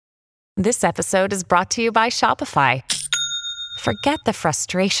This episode is brought to you by Shopify. Forget the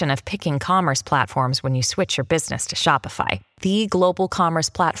frustration of picking commerce platforms when you switch your business to Shopify, the global commerce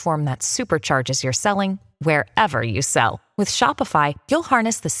platform that supercharges your selling wherever you sell. With Shopify, you'll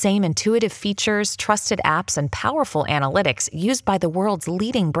harness the same intuitive features, trusted apps, and powerful analytics used by the world's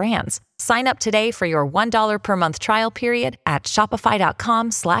leading brands. Sign up today for your $1 per month trial period at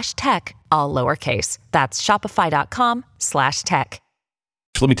shopify.com/tech, all lowercase. That's shopify.com/tech.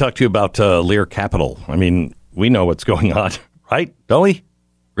 Let me talk to you about Lear Capital. I mean, we know what's going on, right? Don't we?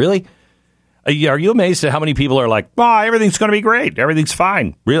 Really? Are you amazed at how many people are like, everything's going to be great. Everything's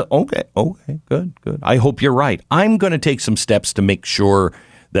fine. Real? Okay, good. I hope you're right. I'm going to take some steps to make sure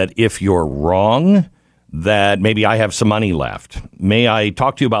that if you're wrong, that maybe I have some money left. May I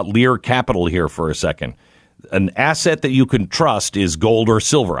talk to you about Lear Capital here for a second? An asset that you can trust is gold or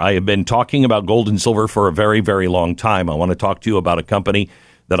silver. I have been talking about gold and silver for a very, very long time. I want to talk to you about a company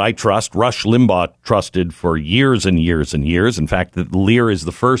that I trust. Rush Limbaugh trusted for years and years and years. In fact, Lear is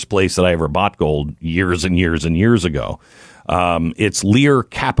the first place that I ever bought gold years and years and years ago. It's Lear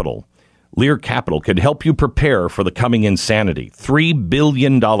Capital. Lear Capital could help you prepare for the coming insanity. $3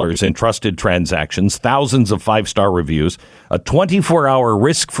 billion in trusted transactions, thousands of five-star reviews, a 24-hour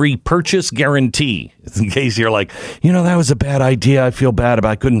risk-free purchase guarantee. In case you're like, that was a bad idea. I feel bad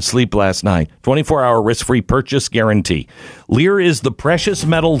I couldn't sleep last night. 24-hour risk-free purchase guarantee. Lear is the precious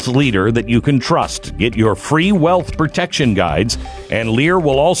metals leader that you can trust. Get your free wealth protection guides, and Lear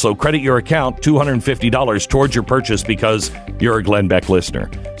will also credit your account $250 towards your purchase because you're a Glenn Beck listener.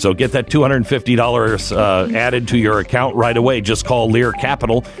 So get that $250 added to your account right away. Just call Lear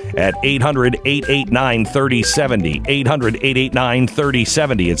Capital at 800-889-3070.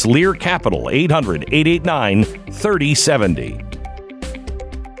 800-889-3070. It's Lear Capital, 800-889-3070.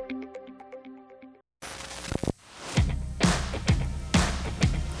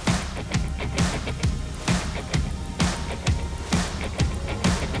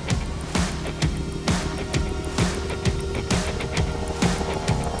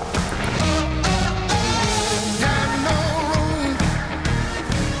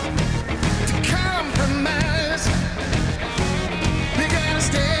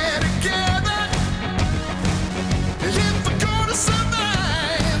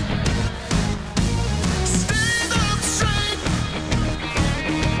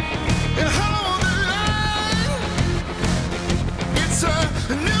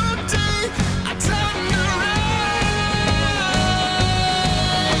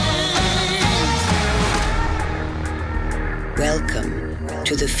 Welcome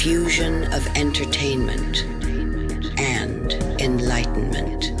to the fusion of entertainment and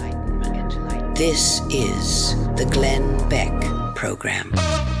enlightenment. This is the Glenn Beck Program. A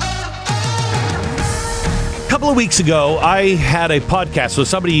couple of weeks ago, I had a podcast with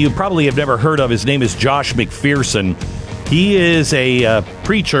somebody you probably have never heard of. His name is Josh McPherson. He is a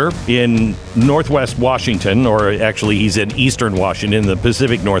preacher in Northwest Washington, or actually he's in Eastern Washington, the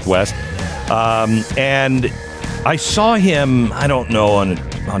Pacific Northwest. And I saw him, I don't know, on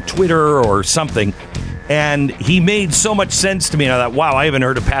Twitter or something, and he made so much sense to me. And I thought, wow, I haven't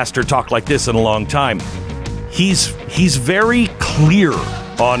heard a pastor talk like this in a long time. He's very clear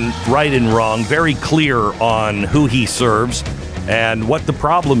on right and wrong, very clear on who he serves and what the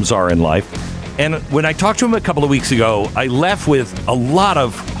problems are in life. And when I talked to him a couple of weeks ago, I left with a lot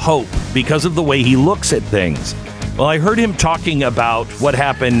of hope because of the way he looks at things. Well, I heard him talking about what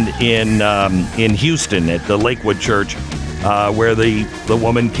happened in Houston at the Lakewood Church, where the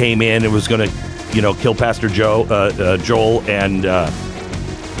woman came in and was going to, kill Pastor Joel, and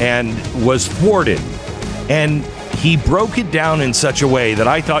was thwarted. And he broke it down in such a way that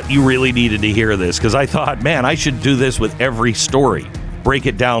I thought you really needed to hear this, because I thought, man, I should do this with every story. Break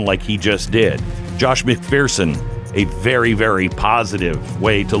it down like he just did. Josh McPherson, a very, very positive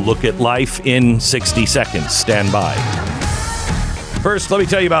way to look at life in 60 seconds. Stand by. First, let me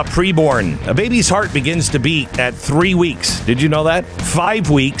tell you about preborn. A baby's heart begins to beat at 3 weeks. Did you know that? 5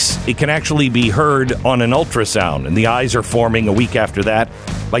 weeks, it can actually be heard on an ultrasound, and the eyes are forming a week after that.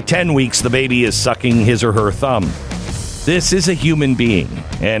 By 10 weeks, the baby is sucking his or her thumb. This is a human being,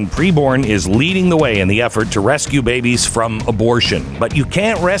 and preborn is leading the way in the effort to rescue babies from abortion. But you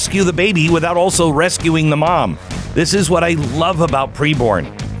can't rescue the baby without also rescuing the mom. This is what I love about preborn.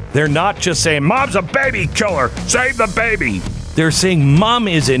 They're not just saying, Mom's a baby killer, save the baby. They're saying Mom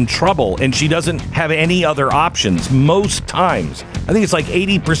is in trouble and she doesn't have any other options most times. I think it's like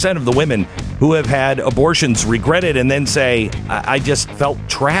 80% of the women who have had abortions regret it and then say, I just felt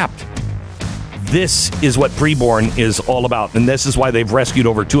trapped. This is what preborn is all about, and this is why they've rescued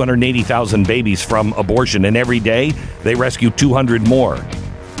over 280,000 babies from abortion, and every day they rescue 200 more.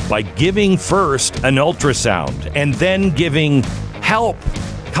 by giving first an ultrasound and then giving help,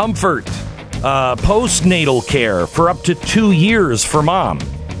 comfort, postnatal care for up to 2 years for mom.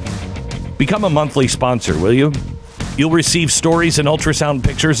 Become a monthly sponsor, will you? You'll receive stories and ultrasound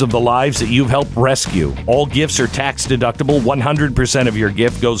pictures of the lives that you've helped rescue. All gifts are tax deductible. 100% of your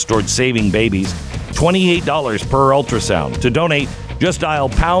gift goes towards saving babies. $28 per ultrasound. To donate, just dial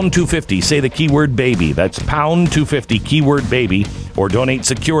pound 250. Say the keyword baby. That's pound 250, keyword baby. Or donate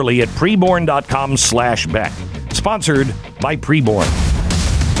securely at preborn.com/Beck. Sponsored by Preborn.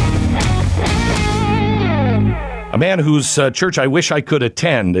 A man whose church I wish I could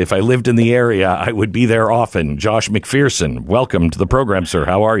attend. If I lived in the area, I would be there often. Josh McPherson, welcome to the program, sir.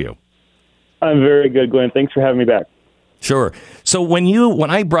 How are you? I'm very good, Glenn. Thanks for having me back. Sure. So when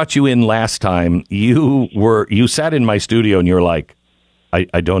I brought you in last time, you sat in my studio and you're like, I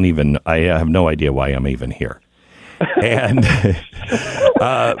have no idea why I'm even here. And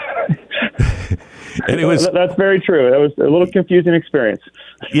and it was that's very true. That was a little confusing experience.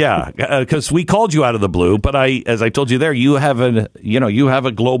 Yeah, because we called you out of the blue, but as I told you there, you have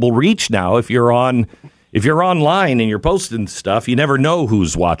a global reach now. If you're online and you're posting stuff, you never know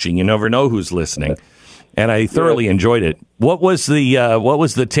who's watching, you never know who's listening, and I thoroughly enjoyed it. What was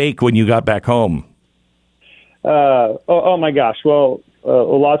the take when you got back home? Oh my gosh! Well,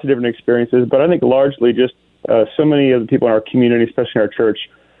 lots of different experiences, but I think largely just so many of the people in our community, especially in our church,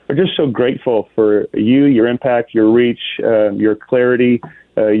 are just so grateful for you, your impact, your reach, your clarity,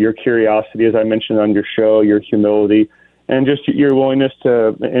 your curiosity, as I mentioned on your show, your humility, and just your willingness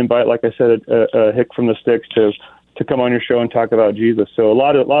to invite, like I said, a hick from the sticks to come on your show and talk about Jesus. So a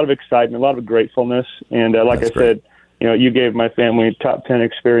lot of excitement, a lot of gratefulness, and like That's I said, you gave my family top 10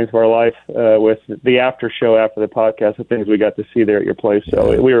 experience of our life with the after show after the podcast, the things we got to see there at your place.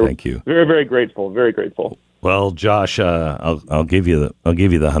 So we were thank you. Very, very grateful. Very grateful. Well, Josh, I'll give you the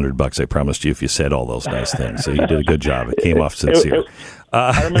 $100 I promised you if you said all those nice things. So you did a good job. It came off sincere.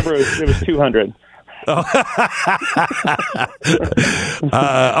 I remember it was 200. All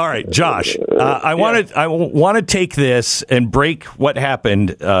right, Josh. I want to take this and break what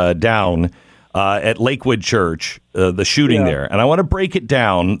happened down at Lakewood Church, the shooting there, and I want to break it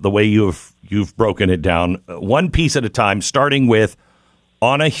down the way you've broken it down, one piece at a time, starting with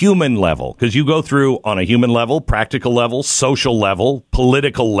on a human level, because you go through on a human level, practical level, social level,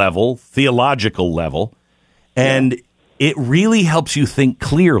 political level, theological level, and it really helps you think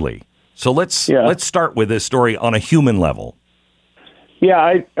clearly. So let's start with this story on a human level.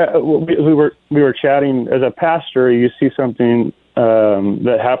 Yeah, we were chatting. As a pastor, you see something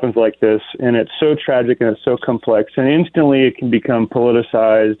that happens like this, and it's so tragic and it's so complex, and instantly it can become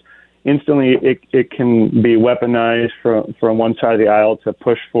politicized. Instantly, it can be weaponized from one side of the aisle to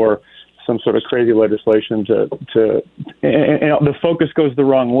push for some sort of crazy legislation and the focus goes the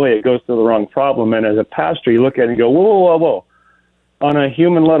wrong way. It goes to the wrong problem. And as a pastor, you look at it and go, whoa. On a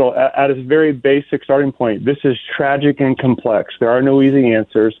human level, at its very basic starting point, this is tragic and complex. There are no easy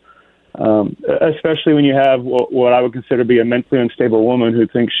answers, especially when you have what I would consider to be a mentally unstable woman who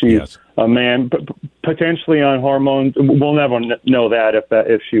thinks she's a man, but potentially on hormones. We'll never know that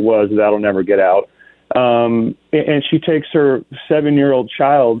if she was, that'll never get out. And she takes her 7-year-old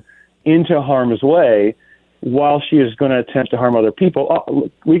child into harm's way while she is going to attempt to harm other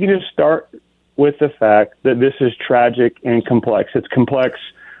people. We can just start with the fact that this is tragic and complex. It's complex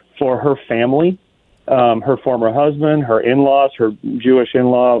for her family, her former husband, her in-laws, her Jewish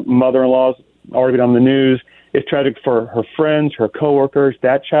in-law, mother-in-law's already been on the news. It's tragic for her friends, her coworkers,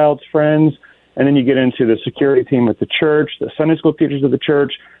 that child's friends. And then you get into the security team at the church, the Sunday school teachers of the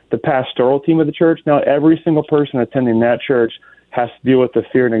church, the pastoral team of the church. Now, every single person attending that church has to deal with the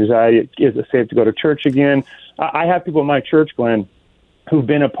fear and anxiety. Is it safe to go to church again? I have people in my church, Glenn, who've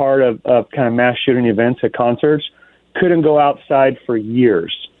been a part of kind of mass shooting events at concerts, couldn't go outside for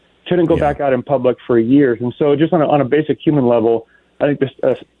years, couldn't go back out in public for years. And so just on a basic human level, I think this,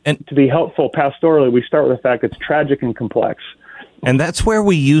 and to be helpful pastorally, we start with the fact it's tragic and complex. And that's where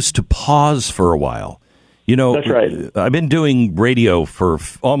we used to pause for a while. You know, that's right. I've been doing radio for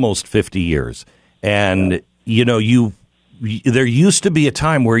almost 50 years. And, you know, there used to be a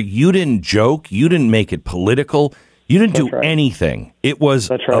time where you didn't joke, you didn't make it political, you didn't do anything. It was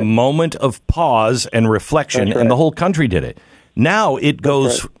a moment of pause and reflection, and the whole country did it. Now it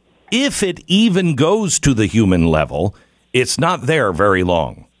goes, if it even goes to the human level, it's not there very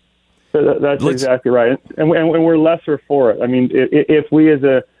long. That's exactly right. And we're lesser for it. I mean, if we as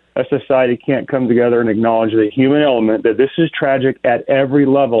a society can't come together and acknowledge the human element, that this is tragic at every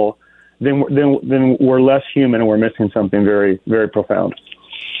level, then we're less human and we're missing something very, very profound.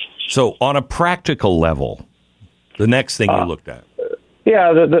 So on a practical level, the next thing you looked at.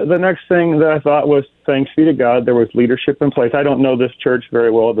 Yeah, the next thing that I thought was, thanks be to God, there was leadership in place. I don't know this church very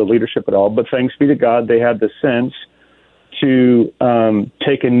well, the leadership at all, but thanks be to God, they had the sense to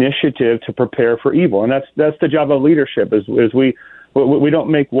take initiative to prepare for evil, and that's the job of leadership. Is we don't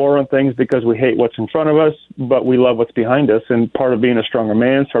make war on things because we hate what's in front of us, but we love what's behind us. And part of being a stronger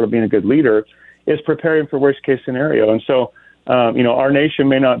man, part of being a good leader, is preparing for worst case scenario. And so, our nation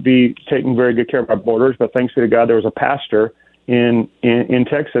may not be taking very good care of our borders, but thanks be to God, there was a pastor in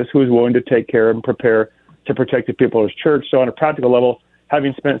Texas who was willing to take care and prepare to protect the people of his church. So on a practical level,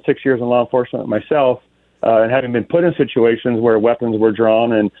 having spent 6 years in law enforcement myself, and having been put in situations where weapons were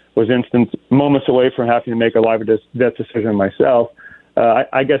drawn and was moments away from having to make a life or death decision myself,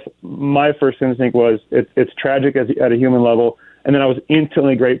 I guess my first instinct was it's tragic at a human level, and then I was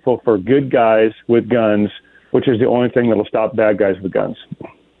instantly grateful for good guys with guns, which is the only thing that will stop bad guys with guns.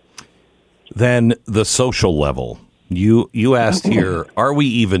 Then the social level. You asked here, are we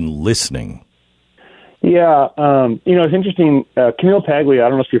even listening? Yeah, it's interesting. Camille Paglia, I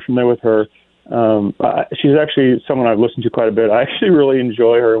don't know if you're familiar with her. She's actually someone I've listened to quite a bit. I actually really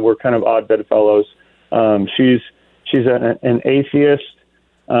enjoy her, and we're kind of odd bedfellows. She's an atheist,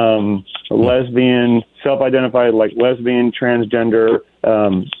 lesbian, self-identified like lesbian, transgender,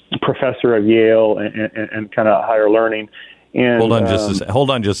 professor of Yale, and kind of higher learning. And hold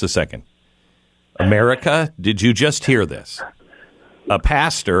on just a second. America, did you just hear this? A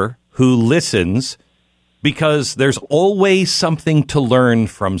pastor who listens because there's always something to learn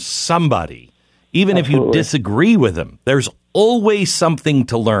from somebody. Even Absolutely. If you disagree with them, there's always something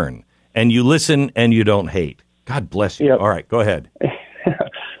to learn. And you listen and you don't hate. God bless you. Yep. All right, go ahead.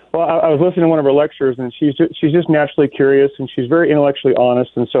 Well, I was listening to one of her lectures, and she's just naturally curious, and she's very intellectually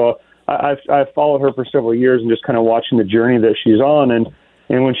honest. And so I've followed her for several years and just kind of watching the journey that she's on.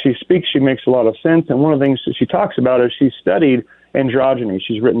 And when she speaks, she makes a lot of sense. And one of the things that she talks about is she studied androgyny.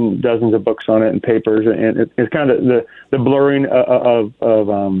 She's written dozens of books on it and papers, and it's kind of the blurring of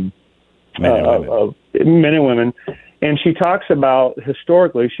men and women. And she talks about,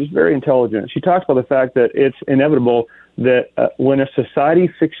 historically, she's very intelligent. She talks about the fact that it's inevitable that when a society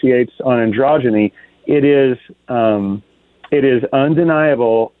fixates on androgyny, it is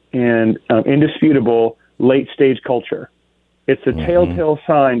undeniable and indisputable late-stage culture. It's a telltale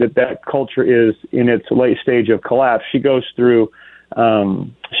sign that culture is in its late stage of collapse. She goes through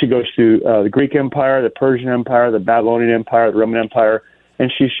the Greek Empire, the Persian Empire, the Babylonian Empire, the Roman Empire,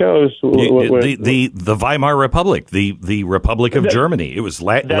 and she shows the Weimar Republic, the Republic of Germany. It was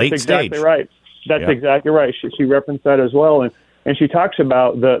late exactly stage. Right. That's exactly right. She referenced that as well, and she talks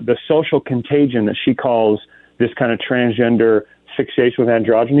about the social contagion that she calls this kind of transgender fixation with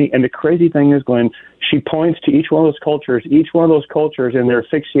androgyny. And the crazy thing is, Glenn, she points to each one of those cultures. Each one of those cultures in their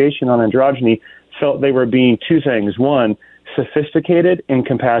fixation on androgyny felt they were being two things: one, sophisticated and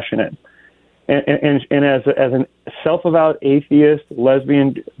compassionate. And as a self-avowed atheist,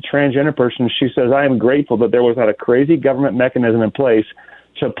 lesbian, transgender person, she says, I am grateful that there was not a crazy government mechanism in place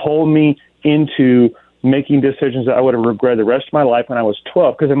to pull me into making decisions that I would have regretted the rest of my life when I was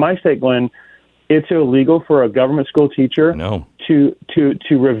 12. Because in my state, Glenn, it's illegal for a government school teacher to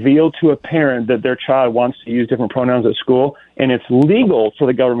reveal to a parent that their child wants to use different pronouns at school, and it's legal for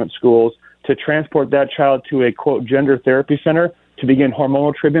the government schools to transport that child to a, quote, gender therapy center to begin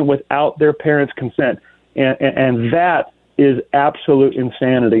hormonal treatment without their parents' consent. And that is absolute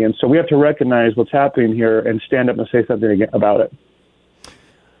insanity. And so we have to recognize what's happening here and stand up and say something about it.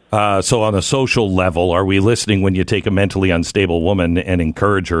 So on a social level, are we listening when you take a mentally unstable woman and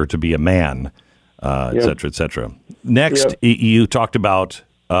encourage her to be a man? Et cetera, et cetera. Next, you talked about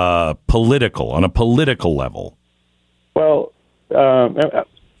on a political level. Well,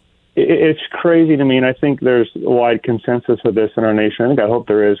 it's crazy to me, and I think there's a wide consensus of this in our nation. I hope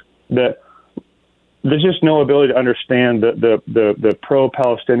there is, that there's just no ability to understand the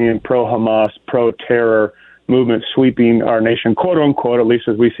pro-Palestinian, pro-Hamas, pro-terror movement sweeping our nation, quote unquote, at least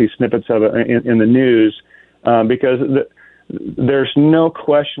as we see snippets of it in the news, because there's no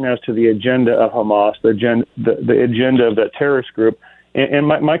question as to the agenda of Hamas, the agenda of that terrorist group. And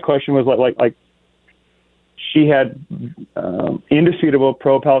my question was like she had indisputable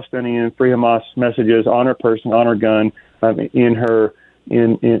pro-Palestinian, free Hamas messages on her person, on her gun, in her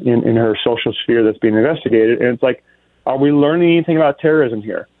social sphere that's being investigated. And it's like, are we learning anything about terrorism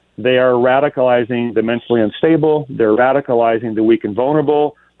here? They are radicalizing the mentally unstable. They're radicalizing the weak and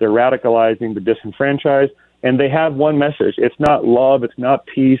vulnerable. They're radicalizing the disenfranchised. And they have one message. It's not love. It's not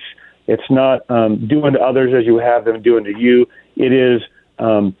peace. It's not doing to others as you have them doing to you. It is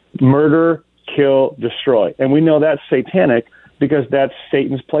murder, kill, destroy. And we know that's satanic because that's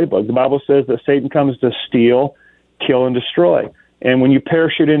Satan's playbook. The Bible says that Satan comes to steal, kill, and destroy. And when you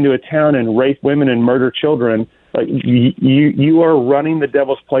parachute into a town and rape women and murder children, you are running the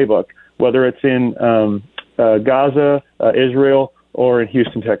devil's playbook, whether it's in Gaza, Israel, or in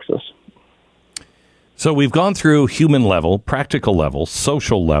Houston, Texas. So we've gone through human level, practical level,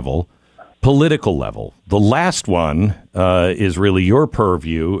 social level, political level. The last one is really your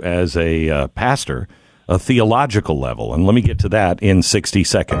purview as a pastor, a theological level. And let me get to that in 60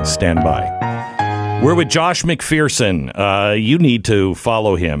 seconds. Stand by. We're with Josh McPherson. You need to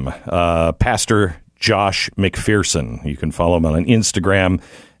follow him, Pastor Josh McPherson. You can follow him on Instagram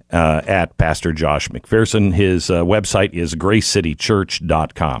at Pastor Josh McPherson. His website is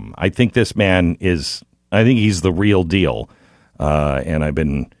gracecitychurch.com. I think this man I think he's the real deal. And I've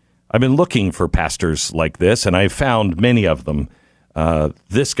been looking for pastors like this, and I've found many of them.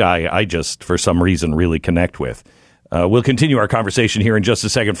 This guy, I just, for some reason, really connect with. We'll continue our conversation here in just a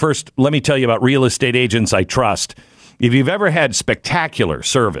second. First, let me tell you about Real Estate Agents I Trust. If you've ever had spectacular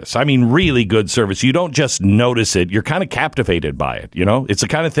service, I mean really good service, you don't just notice it, you're kind of captivated by it, you know? It's the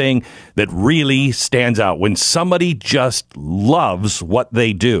kind of thing that really stands out when somebody just loves what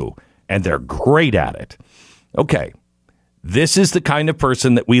they do, and they're great at it. Okay, this is the kind of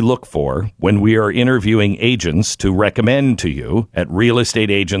person that we look for when we are interviewing agents to recommend to you at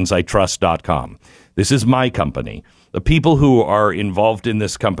realestateagentsitrust.com. This is my company. The people who are involved in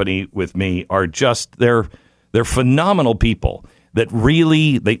this company with me are just, they're phenomenal people that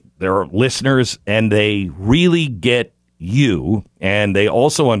really, they're listeners, and they really get you, and they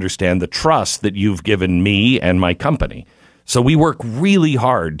also understand the trust that you've given me and my company. So we work really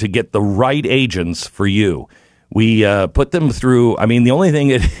hard to get the right agents for you. We put them through. I mean, the only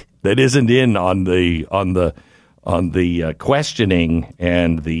thing that isn't in on the questioning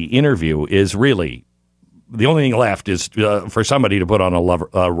and the interview is really the only thing left is for somebody to put on a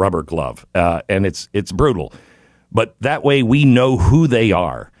rubber glove, and it's brutal. But that way we know who they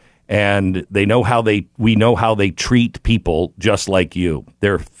are, and we know how they treat people just like you.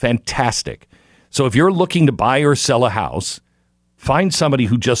 They're fantastic. So if you're looking to buy or sell a house, find somebody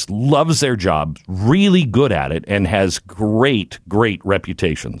who just loves their job, really good at it, and has great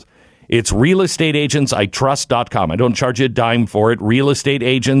reputations. It's realestateagentsitrust.com. I don't charge you a dime for it.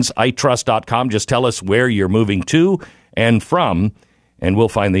 Realestateagentsitrust.com. Just tell us where you're moving to and from, and we'll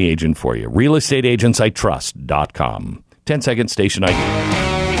find the agent for you. Realestateagentsitrust.com. 10-second station ID.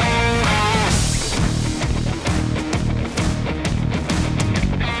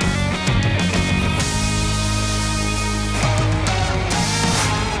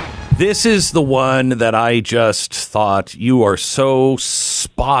 This is the one that I just thought you are so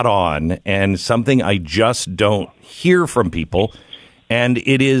spot on, and something I just don't hear from people. And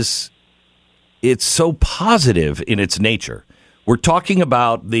it's so positive in its nature. We're talking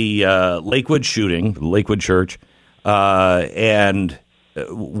about the Lakewood shooting, the Lakewood Church, and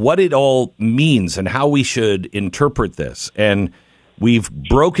what it all means and how we should interpret this. And we've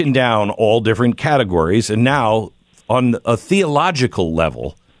broken down all different categories. And now on a theological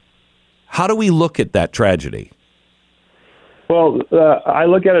level, how do we look at that tragedy? Well, I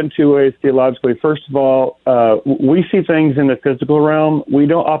look at it in two ways theologically. First of all, we see things in the physical realm. We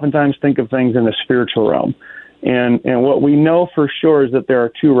don't oftentimes think of things in the spiritual realm. And what we know for sure is that there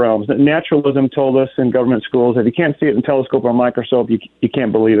are two realms. That naturalism told us in government schools, if you can't see it in a telescope or a microscope, you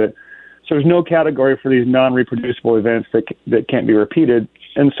can't believe it. So there's no category for these non-reproducible events that can't be repeated.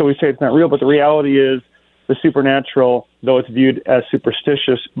 And so we say it's not real, but the reality is, the supernatural, though it's viewed as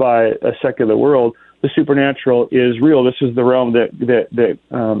superstitious by a secular world, the supernatural is real. This is the realm that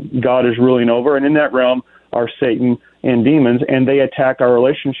God is ruling over, and in that realm are Satan and demons, and they attack our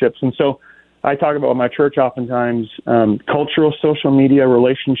relationships. And so I talk about with my church oftentimes cultural, social media,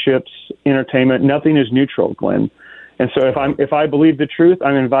 relationships, entertainment. Nothing is neutral, Glenn. And so if I believe the truth,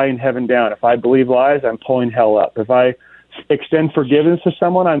 I'm inviting heaven down. If I believe lies, I'm pulling hell up. If I extend forgiveness to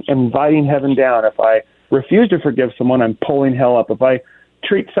someone, I'm inviting heaven down. If I refuse to forgive someone, I'm pulling hell up. If I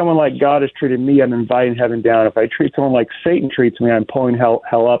treat someone like God has treated me, I'm inviting heaven down. If I treat someone like Satan treats me, I'm pulling hell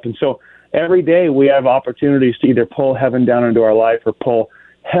up. And so every day we have opportunities to either pull heaven down into our life or pull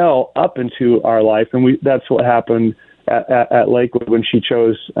hell up into our life. And that's what happened at Lakewood when she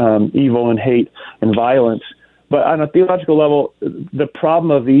chose evil and hate and violence. But on a theological level, the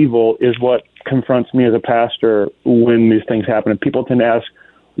problem of evil is what confronts me as a pastor when these things happen. And people tend to ask,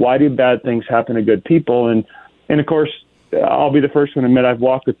 why do bad things happen to good people? And of course, I'll be the first one to admit I've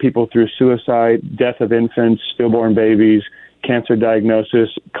walked with people through suicide, death of infants, stillborn babies, cancer diagnosis,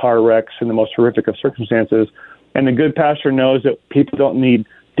 car wrecks, and the most horrific of circumstances. And the good pastor knows that people don't need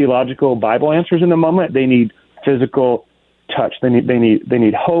theological Bible answers in the moment. They need physical touch. They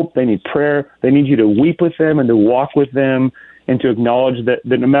need hope. They need prayer. They need you to weep with them and to walk with them and to acknowledge that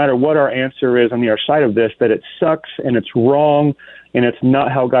no matter what our answer is on the other side of this, that it sucks and it's wrong and it's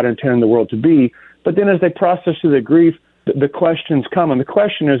not how God intended the world to be. But then as they process through the grief, the questions come. And the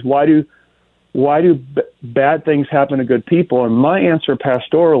question is, why do bad things happen to good people? And my answer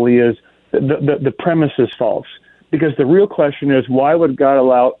pastorally is the premise is false. Because the real question is, why would God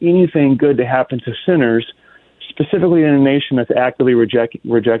allow anything good to happen to sinners, specifically in a nation that's actively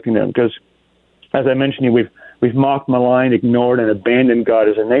rejecting them? Because, as I mentioned, we've mocked, maligned, ignored, and abandoned God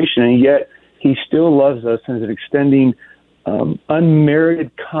as a nation, and yet He still loves us and is extending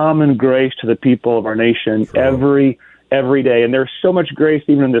unmerited common grace to the people of our nation every day. And there's so much grace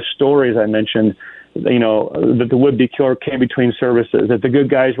even in the stories I mentioned, that the would-be killer came between services, that the good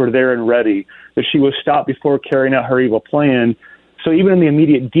guys were there and ready, that she was stopped before carrying out her evil plan. So even in the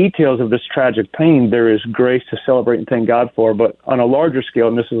immediate details of this tragic pain, there is grace to celebrate and thank God for. But on a larger scale,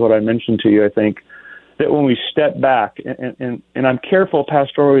 and this is what I mentioned to you, I think, that when we step back, and I'm careful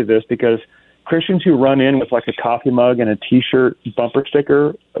pastorally with this, because Christians who run in with like a coffee mug and a T-shirt bumper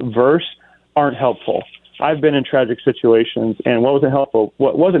sticker verse aren't helpful. I've been in tragic situations, and what wasn't helpful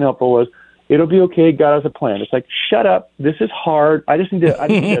was, it'll be okay, God has a plan. It's like, shut up, this is hard, I need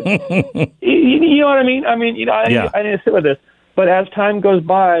to you know what I mean? I need to sit with this. But as time goes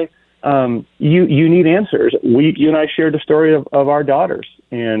by, you need answers. You and I shared the story of our daughters,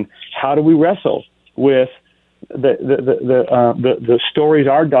 and how do we wrestle with the stories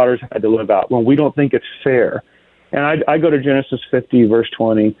our daughters had to live out when we don't think it's fair. And I go to Genesis 50, verse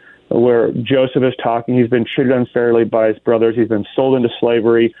 20, where Joseph is talking. He's been treated unfairly by his brothers. He's been sold into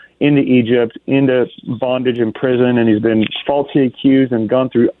slavery, into Egypt, into bondage in prison, and he's been falsely accused and gone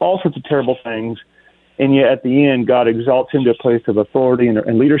through all sorts of terrible things. And yet at the end, God exalts him to a place of authority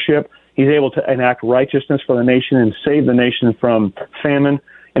and leadership. He's able to enact righteousness for the nation and save the nation from famine.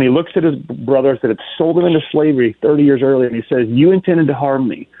 And he looks at his brothers that had sold him into slavery 30 years earlier, and he says, you intended to harm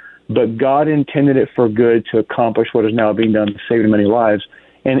me, but God intended it for good to accomplish what is now being done to save many lives.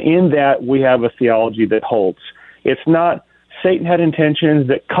 And in that, we have a theology that holds. It's not Satan had intentions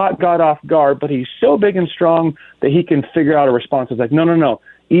that caught God off guard, but he's so big and strong that he can figure out a response. It's like, no.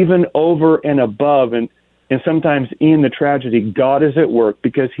 Even over and above, and sometimes in the tragedy, God is at work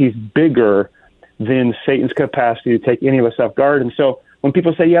because he's bigger than Satan's capacity to take any of us off guard. And so when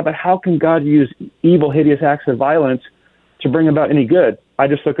people say, yeah, but how can God use evil, hideous acts of violence to bring about any good? I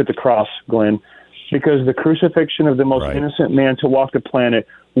just look at the cross, Glenn, because the crucifixion of the most innocent man to walk the planet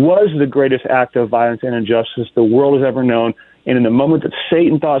was the greatest act of violence and injustice the world has ever known. And in the moment that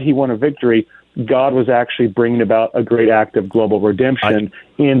Satan thought he won a victory, God was actually bringing about a great act of global redemption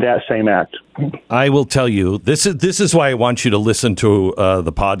in that same act. I will tell you, this is why I want you to listen to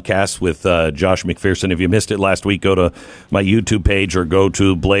the podcast with Josh McPherson. If you missed it last week, go to my YouTube page or go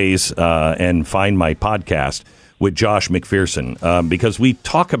to Blaze and find my podcast with Josh McPherson, because we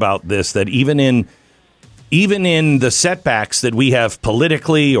talk about this, that even in the setbacks that we have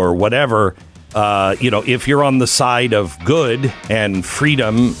politically or whatever, if you're on the side of good and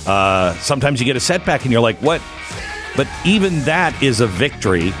freedom, sometimes you get a setback and you're like, what? But even that is a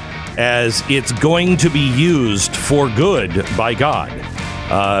victory, as it's going to be used for good by God.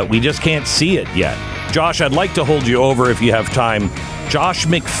 We just can't see it yet. Josh, I'd like to hold you over if you have time. Josh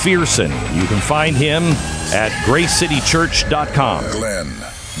McPherson. You can find him at gracecitychurch.com. Glenn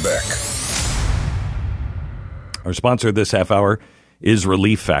Beck. Our sponsor this half hour is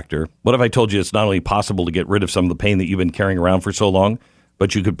Relief Factor. What if I told you it's not only possible to get rid of some of the pain that you've been carrying around for so long,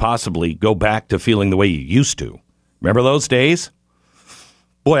 but you could possibly go back to feeling the way you used to? Remember those days?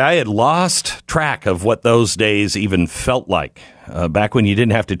 Boy, I had lost track of what those days even felt like. Back when you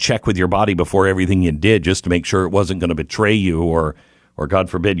didn't have to check with your body before everything you did just to make sure it wasn't going to betray you, or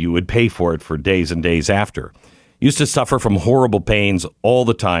God forbid, you would pay for it for days and days after. Used to suffer from horrible pains all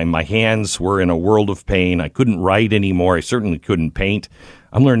the time. My hands were in a world of pain. I couldn't write anymore. I certainly couldn't paint.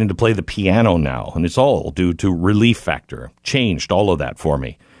 I'm learning to play the piano now, and it's all due to Relief Factor. Changed all of that for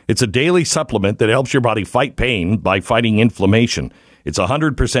me. It's a daily supplement that helps your body fight pain by fighting inflammation. It's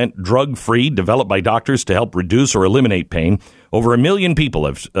 100% drug-free, developed by doctors to help reduce or eliminate pain. Over 1 million people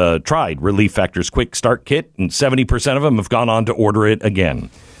have tried Relief Factor's Quick Start Kit, and 70% of them have gone on to order it again.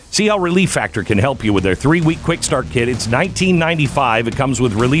 See how Relief Factor can help you with their 3-week Quick Start Kit. It's $19.95. It comes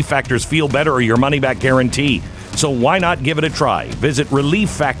with Relief Factor's Feel Better or Your Money Back Guarantee. So why not give it a try? Visit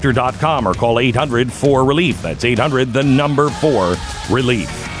ReliefFactor.com or call 800-4RELIEF. That's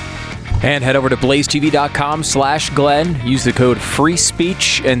 800-4RELIEF. And head over to blazetv.com/Glenn. Use the code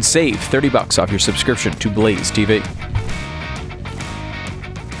FREESPEECH and save $30 off your subscription to Blaze TV.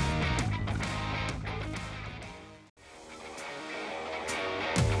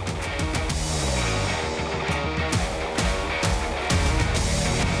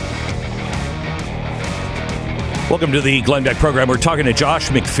 Welcome to the Glenn Beck program. We're talking to Josh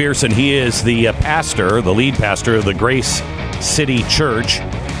McPherson. He is the the lead pastor of the Grace City Church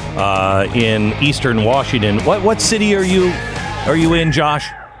in Eastern Washington. What city are you in, Josh?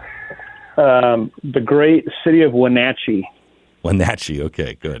 The great city of Wenatchee. Wenatchee,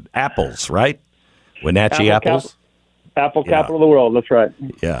 okay, good. Apples, right? Wenatchee apples? Apple capital of the world, that's right.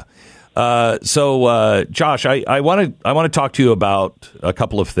 Yeah. So, Josh, I want to talk to you about a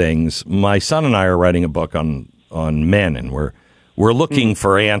couple of things. My son and I are writing a book on men, and we're looking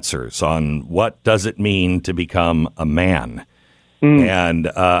for answers on what does it mean to become a man. And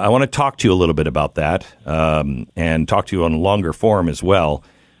I want to talk to you a little bit about that, and talk to you on longer form as well.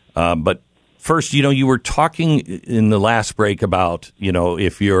 But first, you were talking in the last break about,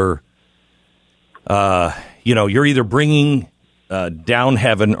 if you're, you're either bringing down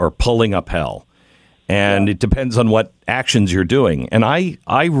heaven or pulling up hell. And it depends on what actions you're doing. And I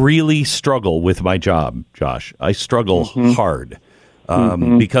really struggle with my job, Josh. I struggle hard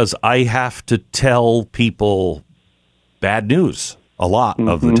because I have to tell people bad news a lot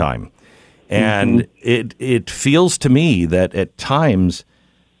of the time. And it feels to me that at times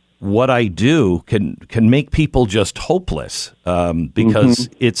what I do can make people just hopeless because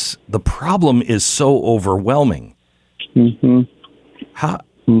the problem is so overwhelming.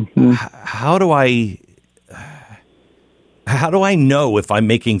 How do I know if I'm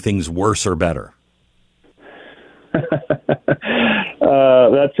making things worse or better? That's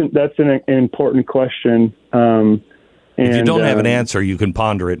an important question. If you don't have an answer, you can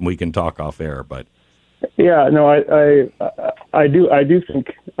ponder it and we can talk off air. But yeah, no, I do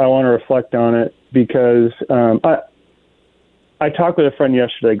think I want to reflect on it because I talked with a friend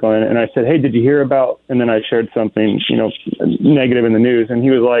yesterday, Glenn, and I said, "Hey, did you hear about?" And then I shared something, negative in the news, and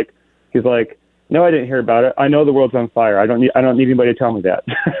he's like, "No, I didn't hear about it. I know the world's on fire. I don't need anybody to tell me that."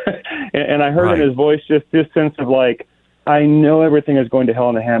 and I heard in his voice just this sense of like, I know everything is going to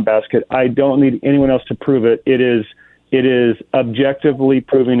hell in a handbasket. I don't need anyone else to prove it. It is objectively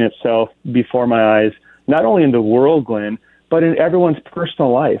proving itself before my eyes, not only in the world, Glenn, but in everyone's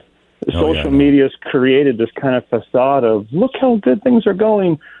personal life. Social media has created this kind of facade of, look how good things are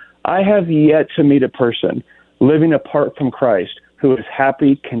going. I have yet to meet a person living apart from Christ who is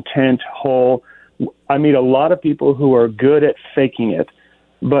happy, content, whole. I meet a lot of people who are good at faking it.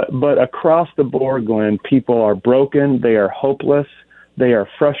 But across the board, Glenn, people are broken. They are hopeless. They are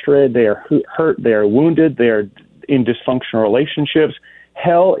frustrated. They are hurt. They are wounded. They are in dysfunctional relationships.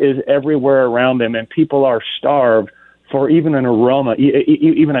 Hell is everywhere around them, and people are starved for even an aroma,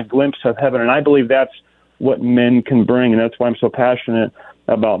 even a glimpse of heaven. And I believe that's what men can bring, and that's why I'm so passionate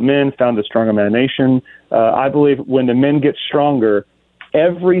about men, found a stronger man nation. I believe when the men get stronger,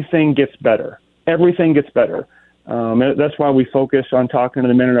 everything gets better. Everything gets better. That's why we focus on talking to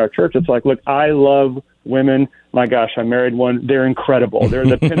the men in our church. It's like, look, I love women. My gosh, I married one. They're incredible. They're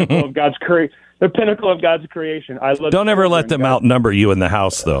the pinnacle of God's the pinnacle of God's creation. I love. Don't ever let them outnumber you in the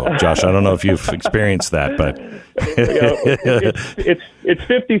house, though, Josh. I don't know if you've experienced that, but it's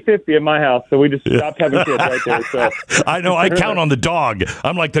 50-50 in my house, so we just stopped having kids right there. So I know. I count on the dog.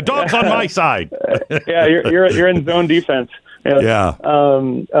 I'm like, the dog's on my side. Yeah, you're in zone defense. Yeah.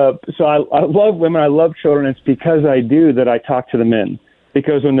 So I love women. I love children. It's because I do that I talk to the men.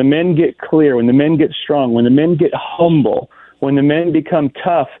 Because when the men get clear, when the men get strong, when the men get humble, when the men become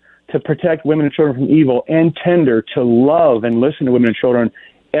tough to protect women and children from evil and tender to love and listen to women and children,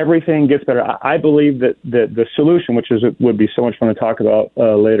 everything gets better. I believe that the solution, which would be so much fun to talk about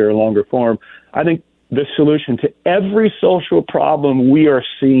later in longer form, I think the solution to every social problem we are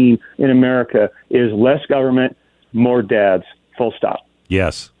seeing in America is less government, more dads, full stop.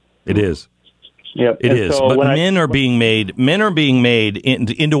 Yes, it is. Yep. It is. So but men are being made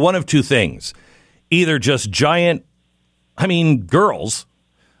into one of two things. Either just giant, girls,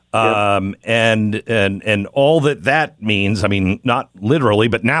 and all that means, not literally,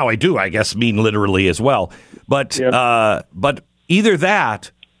 but now I guess mean literally as well. But but either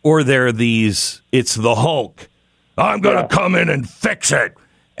that or they're these, it's the Hulk. I'm going to come in and fix it.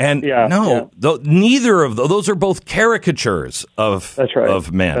 And neither of those are both caricatures of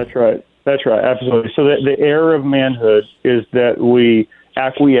men. That's right. Absolutely. So the error of manhood is that we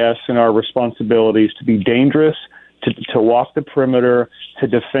acquiesce in our responsibilities to be dangerous, to walk the perimeter, to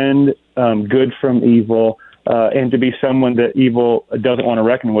defend good from evil, and to be someone that evil doesn't want to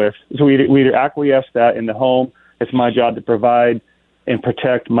reckon with. So we either acquiesce that in the home. It's my job to provide and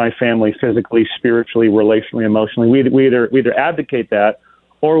protect my family physically, spiritually, relationally, emotionally. We either advocate that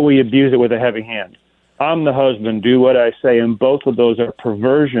or we abuse it with a heavy hand. I'm the husband, do what I say, and both of those are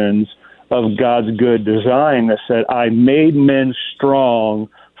perversions of God's good design that said, I made men strong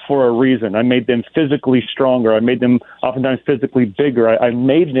for a reason. I made them physically stronger. I made them oftentimes physically bigger. I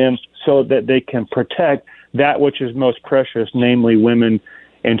made them so that they can protect that which is most precious, namely women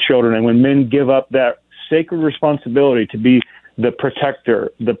and children. And when men give up that sacred responsibility to be the protector,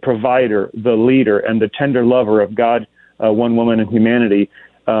 the provider, the leader, and the tender lover of God, one woman, and humanity,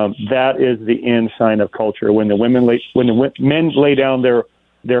 that is the end sign of culture. When the men lay down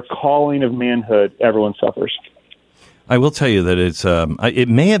their calling of manhood, everyone suffers. I will tell you that it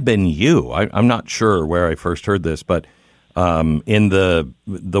may have been you. I'm not sure where I first heard this, but in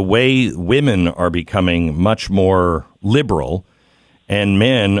the way women are becoming much more liberal and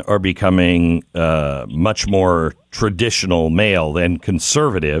men are becoming much more traditional male and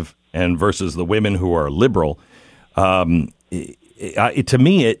conservative, and versus the women who are liberal, to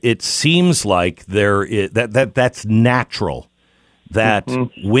me it seems like that's natural. That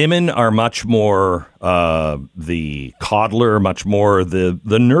women are much more the coddler, much more the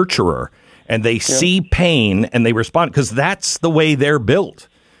nurturer, and they see pain and they respond because that's the way they're built.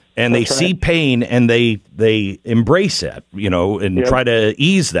 And they see pain and they embrace it, and try to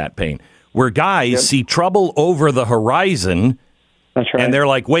ease that pain. Where guys see trouble over the horizon, and they're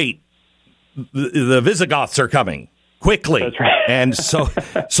like, "Wait, the Visigoths are coming quickly." That's right. And so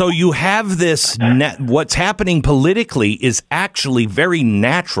you have this. What's happening politically is actually very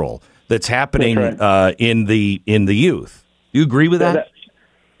natural. That's happening in the youth. Do you agree with that?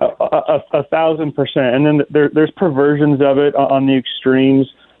 1,000%. And then there's perversions of it on the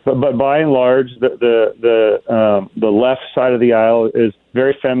extremes. But by and large, the left side of the aisle is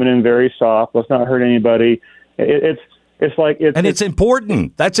very feminine, very soft. Let's not hurt anybody. It's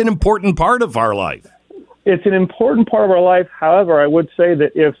important. That's an important part of our life. It's an important part of our life. However, I would say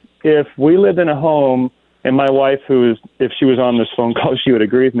that if we lived in a home, and my wife, if she was on this phone call, she would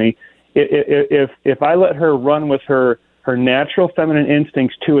agree with me. If I let her run with her natural feminine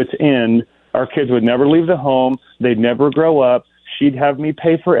instincts to its end, our kids would never leave the home. They'd never grow up. She'd have me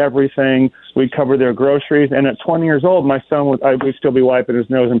pay for everything. We'd cover their groceries. And at 20 years old, my son would still be wiping his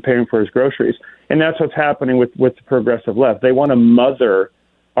nose and paying for his groceries. And that's what's happening with the progressive left. They want to mother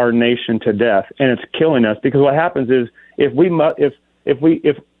our nation to death, and it's killing us. Because what happens is if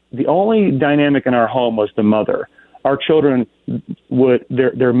the only dynamic in our home was the mother, our children would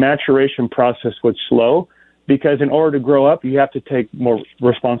their maturation process would slow. Because in order to grow up, you have to take more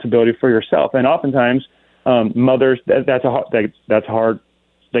responsibility for yourself. And oftentimes, mothers, that's hard.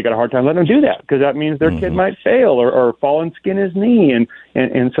 They got a hard time letting them do that because that means their kid might fail or fall and skin his knee. And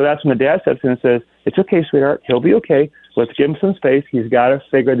so that's when the dad steps in and says, "It's okay, sweetheart. He'll be okay. Let's give him some space. He's got to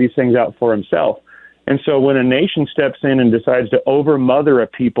figure these things out for himself." And so when a nation steps in and decides to over-mother a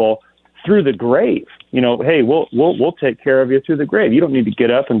people through the grave, hey, we'll take care of you through the grave. You don't need to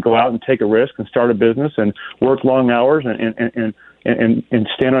get up and go out and take a risk and start a business and work long hours and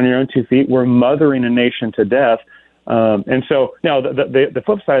stand on your own 2 feet. We're mothering a nation to death. And so now the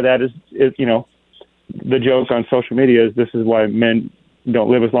flip side of that is the joke on social media is this is why men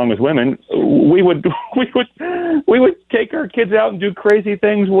don't live as long as women. We would take our kids out and do crazy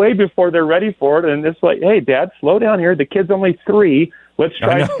things way before they're ready for it. And it's like, hey, Dad, slow down here. The kid's only 3. Let's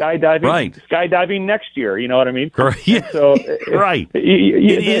try skydiving next year. You know what I mean? Yeah. So, right.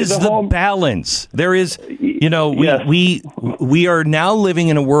 It is the balance. There is, we are now living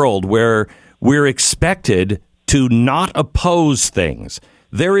in a world where we're expected to not oppose things.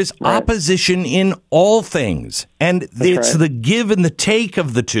 There is opposition in all things, and it's the give and the take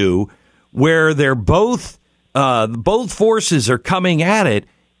of the two, where they're both forces are coming at it.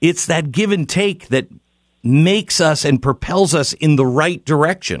 It's that give and take that makes us and propels us in the right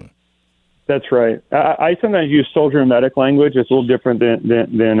direction. That's right. I sometimes use soldier and medic language. It's a little different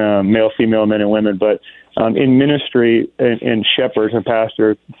than male, female, men, and women. But in ministry and shepherds and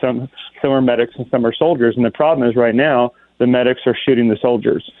pastors, some are medics and some are soldiers. And the problem is right now the medics are shooting the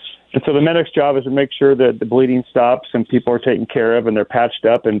soldiers. And so the medic's job is to make sure that the bleeding stops and people are taken care of and they're patched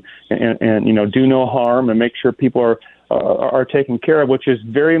up and do no harm and make sure people are taken care of, which is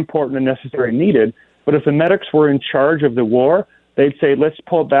very important and necessary and needed. But if the medics were in charge of the war, they'd say, let's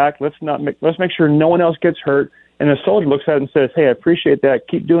pull back. Let's make sure no one else gets hurt. And the soldier looks at it and says, hey, I appreciate that.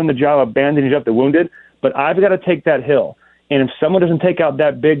 Keep doing the job of bandaging up the wounded, but I've got to take that hill. And if someone doesn't take out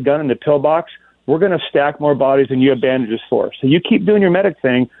that big gun in the pillbox, we're going to stack more bodies than you have bandages for. So you keep doing your medic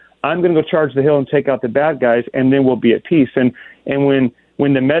thing. I'm going to go charge the hill and take out the bad guys, and then we'll be at peace. And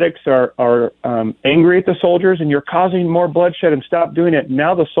when the medics are angry at the soldiers and you're causing more bloodshed and stop doing it,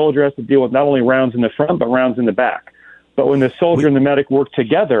 now the soldier has to deal with not only rounds in the front, but rounds in the back. But when the soldier and the medic work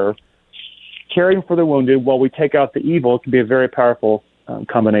together, caring for the wounded while we take out the evil, it can be a very powerful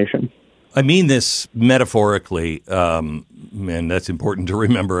combination. I mean this metaphorically, and that's important to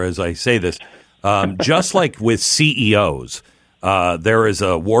remember as I say this. Just like with CEOs, there is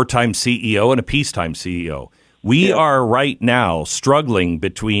a wartime CEO and a peacetime CEO. We are right now struggling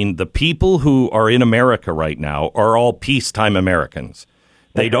between the people who are in America right now are all peacetime Americans.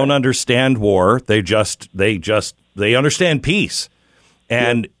 They don't understand war. They understand peace.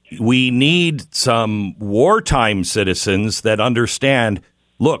 And we need some wartime citizens that understand,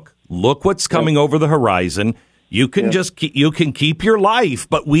 look what's coming over the horizon. You can you can keep your life,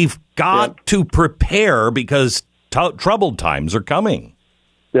 but we've got to prepare because troubled times are coming.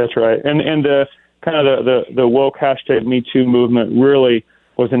 That's right. And kind of the woke hashtag Me Too movement really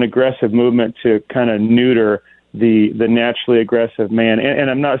was an aggressive movement to kind of neuter the naturally aggressive man. And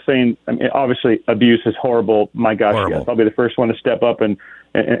I'm not saying, obviously abuse is horrible. My gosh, horrible. Yes. I'll be the first one to step up and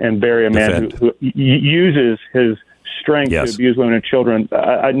bury a man who uses his strength to abuse women and children.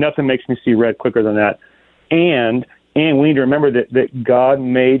 Nothing makes me see red quicker than that. And we need to remember that God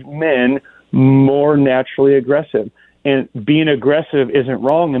made men more naturally aggressive. And being aggressive isn't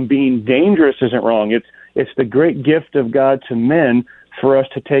wrong, and being dangerous isn't wrong. It's the great gift of God to men for us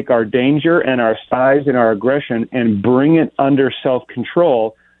to take our danger and our size and our aggression and bring it under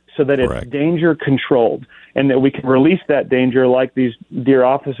self-control so that it's danger controlled, and that we can release that danger like these dear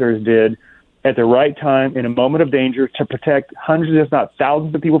officers did at the right time in a moment of danger to protect hundreds, if not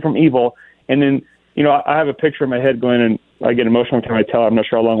thousands of people from evil. And then, I have a picture in my head going, and I get emotional every time I tell it. I'm not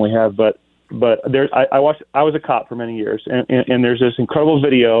sure how long we have, but I was a cop for many years, and there's this incredible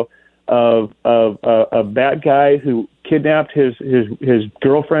video of a bad guy who kidnapped his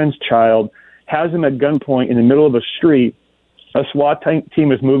girlfriend's child, has him at gunpoint in the middle of a street. A SWAT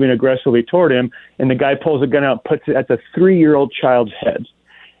team is moving aggressively toward him, and the guy pulls a gun out and puts it at the 3-year-old child's head.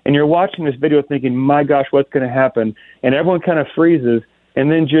 And you're watching this video thinking, my gosh, what's going to happen? And everyone kind of freezes, and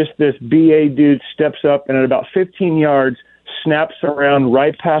then just this BA dude steps up and at about 15 yards snaps around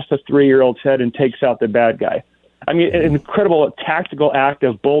right past the 3-year-old's head and takes out the bad guy. I mean, an incredible tactical act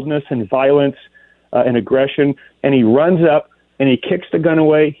of boldness and violence and aggression. And he runs up and he kicks the gun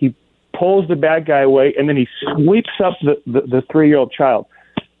away. He pulls the bad guy away, and then he sweeps up the 3-year-old child.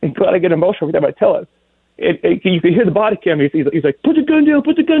 And God, I get emotional every time I tell it. You can hear the body cam. He's like, put the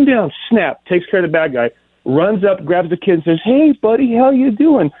gun down. Snap, takes care of the bad guy, runs up, grabs the kid and says, hey, buddy, how you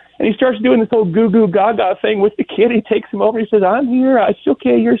doing? And he starts doing this whole goo-goo gaga thing with the kid. He takes him over. He says, I'm here. It's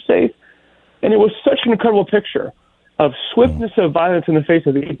okay. You're safe. And it was such an incredible picture of swiftness of violence in the face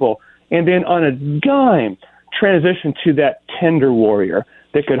of evil, and then on a dime transition to that tender warrior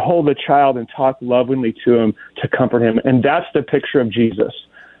that could hold a child and talk lovingly to him to comfort him. And that's the picture of Jesus.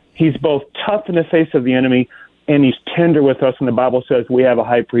 He's both tough in the face of the enemy, and he's tender with us. And the Bible says we have a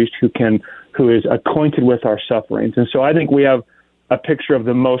high priest who is acquainted with our sufferings. And so I think we have a picture of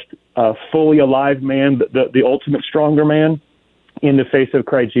the most fully alive man, the ultimate stronger man in the face of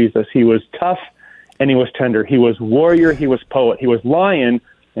Christ Jesus. He was tough and he was tender. He was warrior. He was poet. He was lion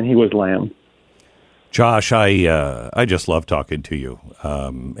and he was lamb. Josh, I just love talking to you,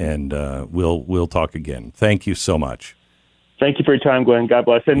 and we'll talk again. Thank you so much. Thank you for your time, Glenn. God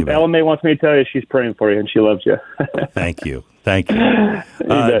bless. And Ellen May wants me to tell you she's praying for you and she loves you. Thank you.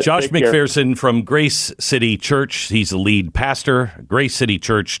 Josh McPherson from Grace City Church. He's the lead pastor,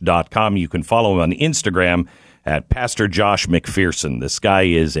 gracecitychurch.com. You can follow him on Instagram at Pastor Josh McPherson. This guy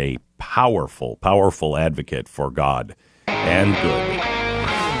is a powerful, powerful advocate for God and good.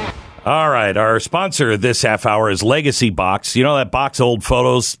 All right, our sponsor this half hour is Legacy Box. You know that box of old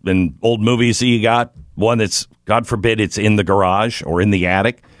photos and old movies that you got? One that's, God forbid, it's in the garage or in the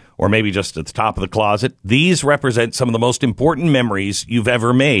attic or maybe just at the top of the closet. These represent some of the most important memories you've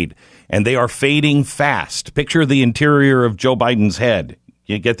ever made, and they are fading fast. Picture the interior of Joe Biden's head.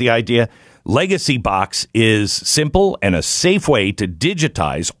 You get the idea? Legacy Box is simple and a safe way to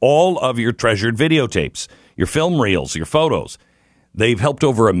digitize all of your treasured videotapes, your film reels, your photos. They've helped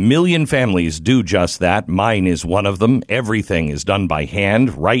over 1 million families do just that. Mine is one of them. Everything is done by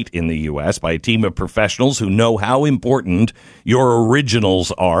hand right in the U.S. by a team of professionals who know how important your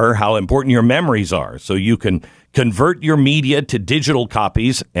originals are, how important your memories are. So you can convert your media to digital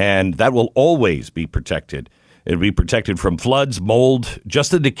copies, and that will always be protected. It'll be protected from floods, mold,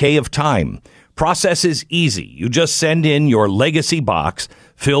 just the decay of time. Process is easy. You just send in your Legacy Box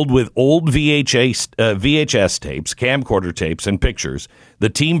filled with old VHS tapes, camcorder tapes, and pictures. The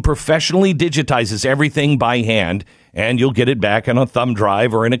team professionally digitizes everything by hand, and you'll get it back on a thumb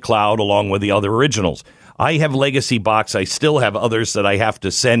drive or in a cloud along with the other originals. I have Legacy Box. I still have others that I have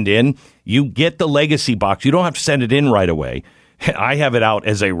to send in. You get the Legacy Box. You don't have to send it in right away. I have it out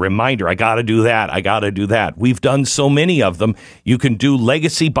as a reminder. I got to do that. I got to do that. We've done so many of them. You can do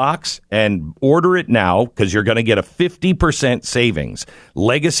Legacy Box and order it now because you're going to get a 50% savings.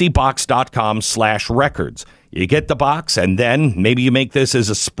 LegacyBox.com/records. You get the box, and then maybe you make this as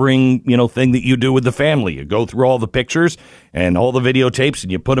a spring, thing that you do with the family. You go through all the pictures and all the videotapes,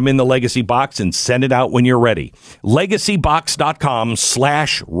 and you put them in the Legacy Box and send it out when you're ready.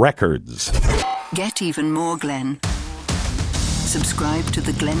 LegacyBox.com/records. Get even more Glenn. Subscribe to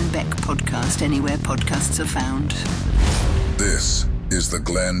the Glenn Beck podcast anywhere podcasts are found. This is the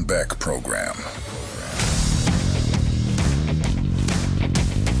Glenn Beck Program.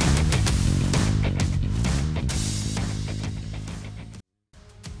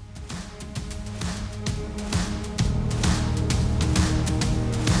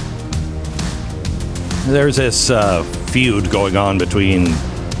 There's this feud going on between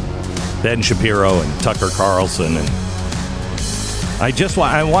Ben Shapiro and Tucker Carlson, and I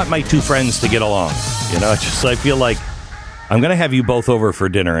want my two friends to get along. I feel like I'm going to have you both over for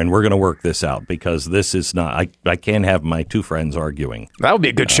dinner, and we're going to work this out because this is not. I can't have my two friends arguing. That would be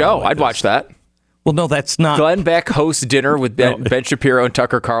a good show. I'd watch that. Well, no, that's not. Glenn Beck hosts dinner with Ben Shapiro and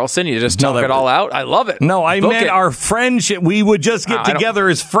Tucker Carlson. You just talk it all out. I love it. No, I meant our friendship. We would just get together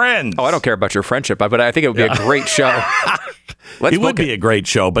as friends. Oh, I don't care about your friendship, but I think it would be a great show. It would be a great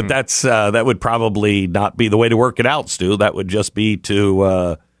show, but that would probably not be the way to work it out, Stu. That would just be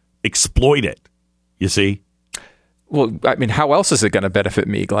to exploit it, you see? Well, I mean, how else is it going to benefit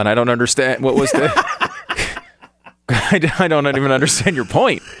me, Glenn? I don't understand. What was the... I don't even understand your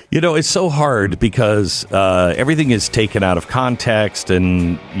point. It's so hard because everything is taken out of context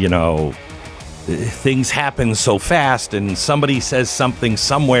and, things happen so fast and somebody says something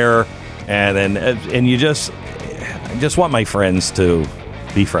somewhere and I just want my friends to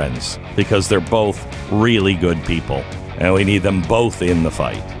be friends because they're both really good people and we need them both in the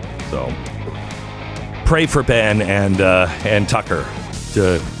fight. So pray for Ben and Tucker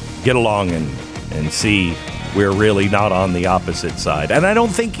to get along and see we're really not on the opposite side. And I don't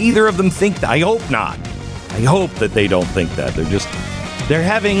think either of them think that. I hope not. I hope that they don't think that. They're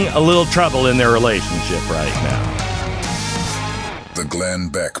having a little trouble in their relationship right now. The Glenn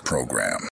Beck Program.